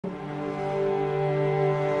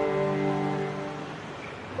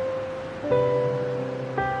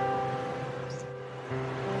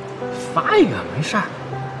发一个，没事儿。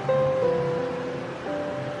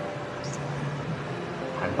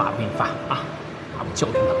还是爸爸给你发啊，爸爸教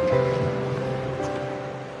训他。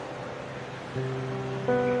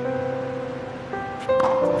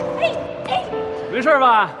没事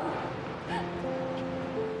吧？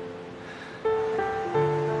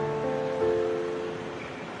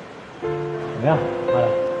怎么样，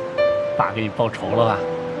爸给你报仇了吧？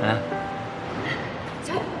啊？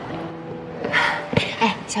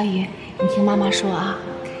哎，小雨，你听妈妈说啊，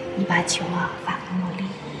你把球啊发给茉莉，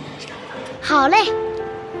知道吗？好嘞。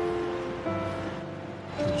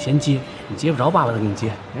你先接，你接不着爸爸再给你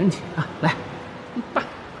接，没问题啊。来，爸。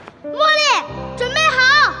茉莉，准备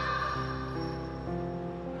好。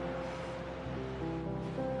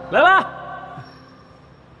来吧。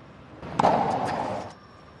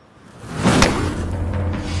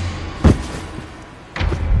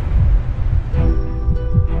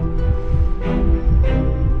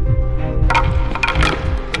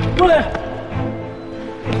茉莉，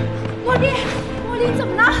茉莉，茉莉怎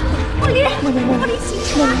么了？茉莉，茉莉醒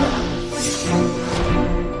醒啊！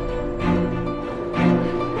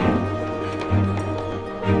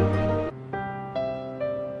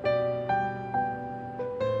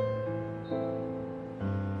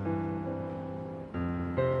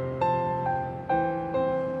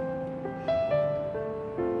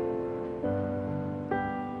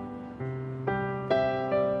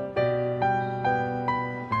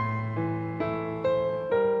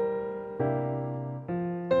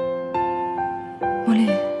茉莉，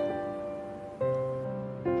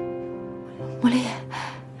茉莉，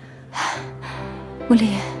茉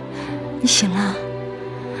莉，你醒了？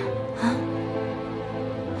啊？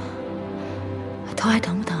头还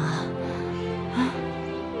疼不疼啊？啊？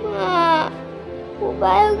妈，我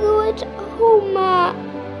爸要给我找后妈，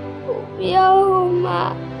我不要后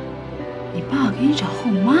妈。你爸要给你找后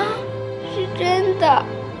妈？是真的，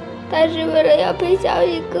他是为了要陪小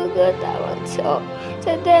雨哥哥打网球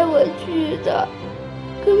才带我去的。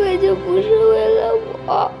根本就不是为了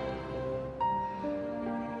我，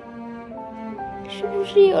是不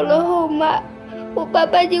是有了后妈，我爸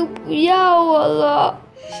爸就不要我了？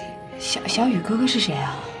小雨哥哥是谁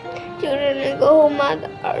啊？就是那个后妈的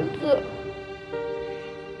儿子。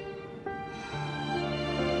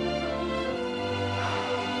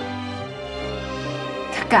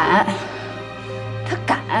他敢，他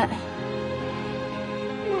敢！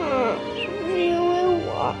是不是因为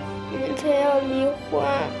我？你们才要离婚，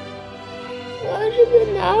我要是个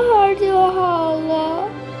男孩就好了。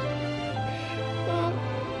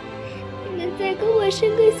你们再给我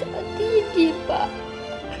生个小弟弟吧，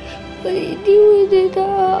我一定会对他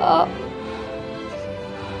好。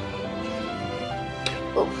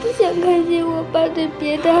我不想看见我爸对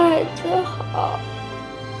别的孩子好。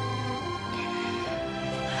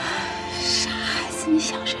傻孩子，你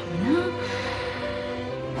想什么呢？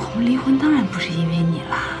我们离婚当然不是因为你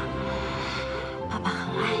啦。爸爸很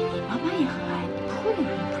爱你，妈妈也很爱你，不会有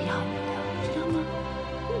人不要你的，知道吗？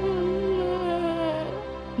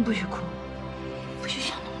你不许哭，不许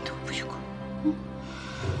想那么多，不许哭。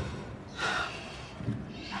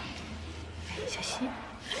小溪。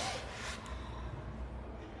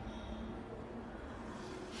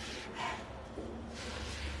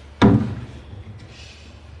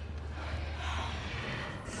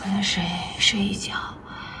晚点睡一觉，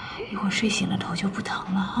一会儿睡醒了头就不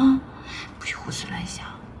疼了啊！不许胡思乱想。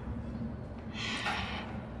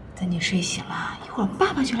等你睡醒了，一会儿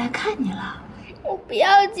爸爸就来看你了。我不要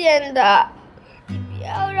见的，你不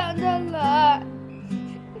要让他来。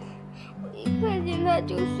我一看见他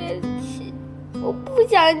就生气，我不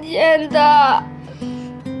想见的。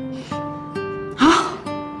好，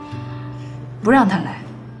不让他来，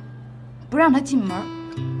不让他进门。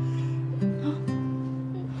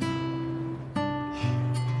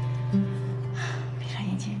闭上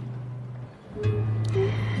眼睛，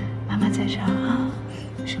妈妈在这儿啊，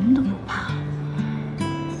什么都不怕。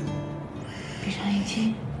闭上眼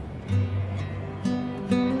睛。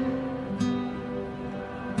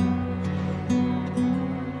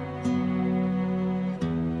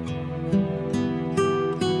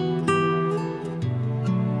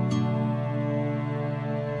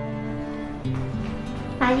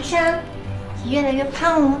马医生，你越来越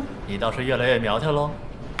胖了。你倒是越来越苗条喽。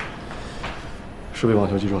是被网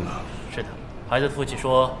球击中的。是的，孩子的父亲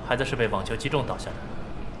说，孩子是被网球击中倒下的，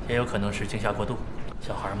也有可能是惊吓过度。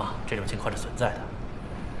小孩嘛，这种情况是存在的。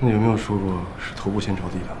那有没有说过是头部先着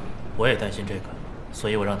地的？我也担心这个，所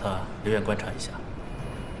以我让他留院观察一下。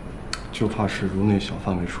就怕是颅内小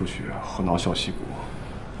范围出血和脑小溪骨。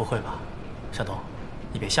不会吧，向东，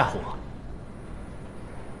你别吓唬我。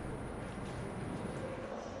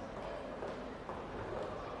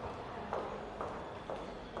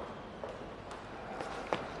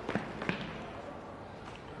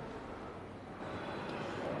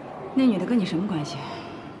那女的跟你什么关系？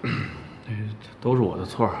都是我的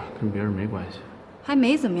错，跟别人没关系。还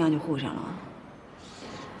没怎么样就护上了？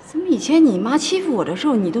怎么以前你妈欺负我的时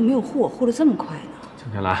候，你都没有护我，护得这么快呢？江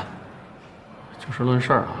天蓝，就事论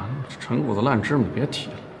事啊，陈谷子烂芝麻别提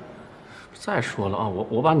了。再说了啊，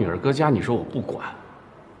我把女儿搁家，你说我不管。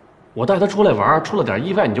我带她出来玩，出了点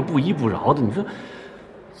意外，你就不依不饶的。你说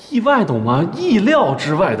意外懂吗？意料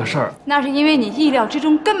之外的事儿。那是因为你意料之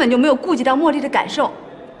中根本就没有顾及到茉莉的感受。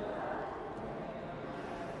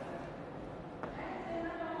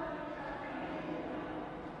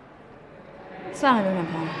算了，刘展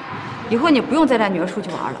鹏，以后你不用再带女儿出去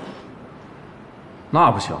玩了。那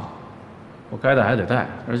不行，我该带还得带，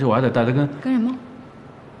而且我还得带她跟什么？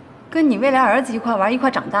跟你未来儿子一块玩，一块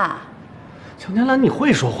长大。江天蓝，你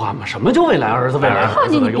会说话吗？什么叫未来儿子？未来儿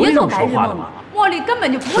子？你别总说话的吗？茉莉根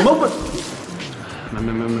本就不会。什么不？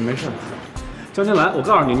没事。江天蓝，我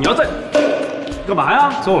告诉你，你要再干嘛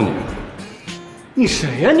呀？揍你！你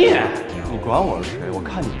谁呀你？你管我是谁？我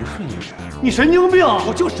看你不顺眼。你神经病！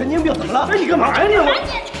我就神经病，怎么了？哎，你干嘛呀你？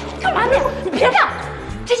干嘛你？你别这样！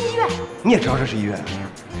这是医院。你也知道这是医院，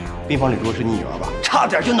病房里住的是你女儿吧？差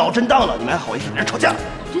点就脑震荡了，你们还好意思在这吵架？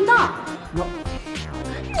真的？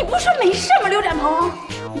你不是说没事吗，刘展鹏？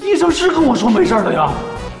医生是跟我说没事的呀。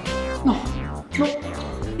那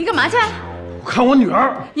你干嘛去？我看我女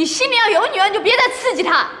儿。你心里要有女儿，你就别再刺激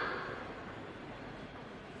她。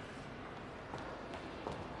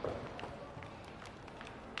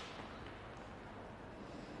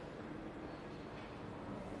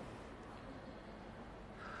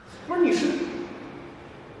不是你是？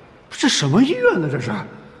这什么医院呢？这是？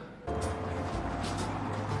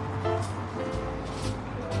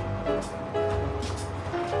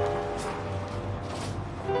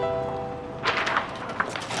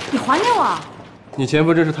你还给我！你前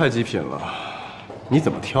夫真是太极品了，你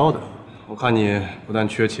怎么挑的？我看你不但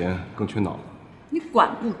缺钱，更缺脑子。你管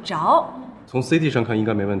不着。从 CT 上看应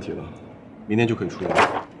该没问题了，明天就可以出院。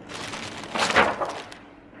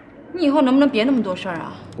你以后能不能别那么多事儿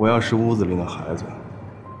啊？我要是屋子里的孩子，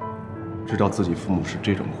知道自己父母是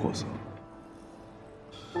这种货色，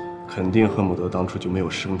肯定恨不得当初就没有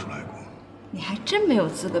生出来过。你还真没有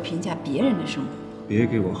资格评价别人的生活。别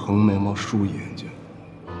给我横眉毛竖眼睛！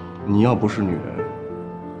你要不是女人，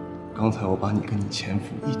刚才我把你跟你前夫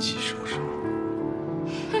一起收拾了。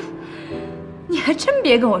哼，你还真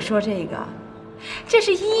别跟我说这个，这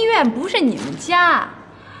是医院，不是你们家，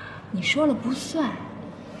你说了不算。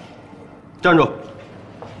站住！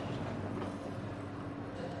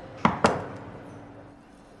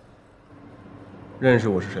认识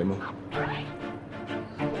我是谁吗？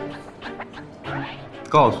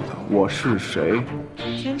告诉他我是谁。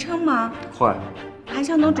全称吗？快！韩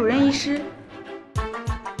向东主任医师。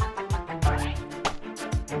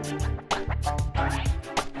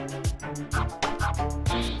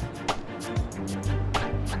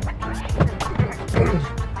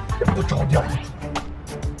不着调，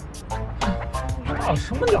大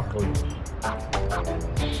什么鸟都有。